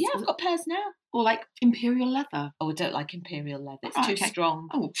pears? Yeah, I've got pears now. Or like Imperial Leather? Oh, I don't like Imperial Leather. It's too strong.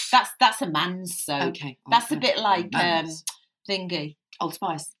 Oh, that's a man's soap. Okay. That's a bit like thingy. Old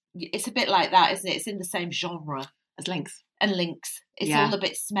Spice. It's a bit like that, isn't it? It's in the same genre as Lynx. And Lynx. It's all a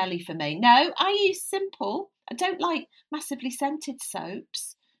bit smelly for me. No, I use simple. I don't like massively scented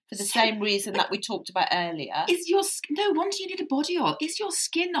soaps for the same reason that we talked about earlier. No wonder you need a body oil. Is your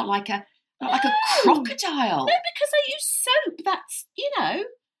skin not like a crocodile? No, because I use soap. That's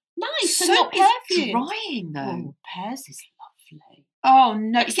nice. Soap and not perfume. Is drying though. Oh, pears is lovely. Oh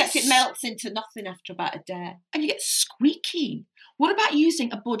no! Except it melts into nothing after about a day, and you get squeaky. What about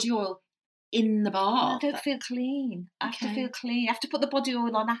using a body oil in the bath? I don't feel clean. I have to feel clean. I have to put the body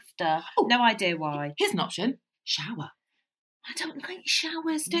oil on after. Oh, no idea why. Here's an option: shower. I don't like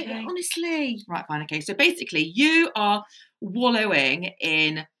showers, don't you? Honestly. Right, fine, okay. So basically, you are wallowing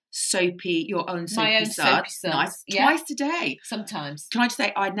in your own soapy suds. Nice. Yeah. Twice a day. Sometimes. Can I just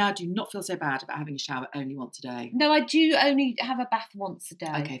say, I now do not feel so bad about having a shower only once a day. No, I do only have a bath once a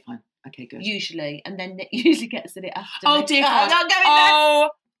day. Okay, fine. Okay, good. Usually. And then Nick usually gets at it after. Oh, dear God. I'm not going there. Oh,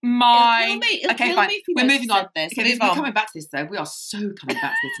 my. It'll okay, kill fine. me if We're moving on. This. Okay, we're coming back to this, though. We are so coming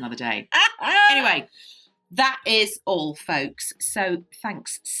back to this another day. Anyway. That is all, folks. So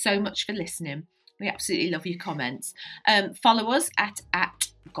thanks so much for listening. We absolutely love your comments. Follow us at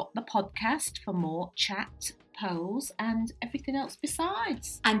Got the Podcast for more chat, polls, and everything else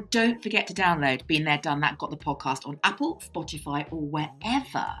besides. And don't forget to download Been There Done That Got the Podcast on Apple, Spotify, or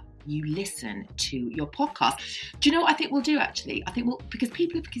wherever you listen to your podcast. Do you know what I think we'll do, actually? Because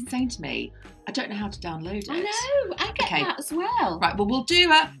people have been saying to me, I don't know how to download it. I know, I get that as well. Right, well, we'll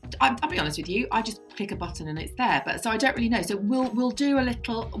do I'll be honest with you, I just click a button and it's there, but so I don't really know. So we'll do a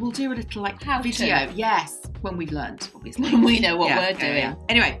little like how video. To. Yes, when we've learned, obviously. When we know what we're doing. Yeah.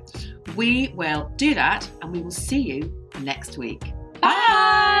 Anyway, we will do that and we will see you next week.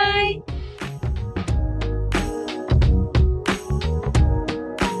 Bye.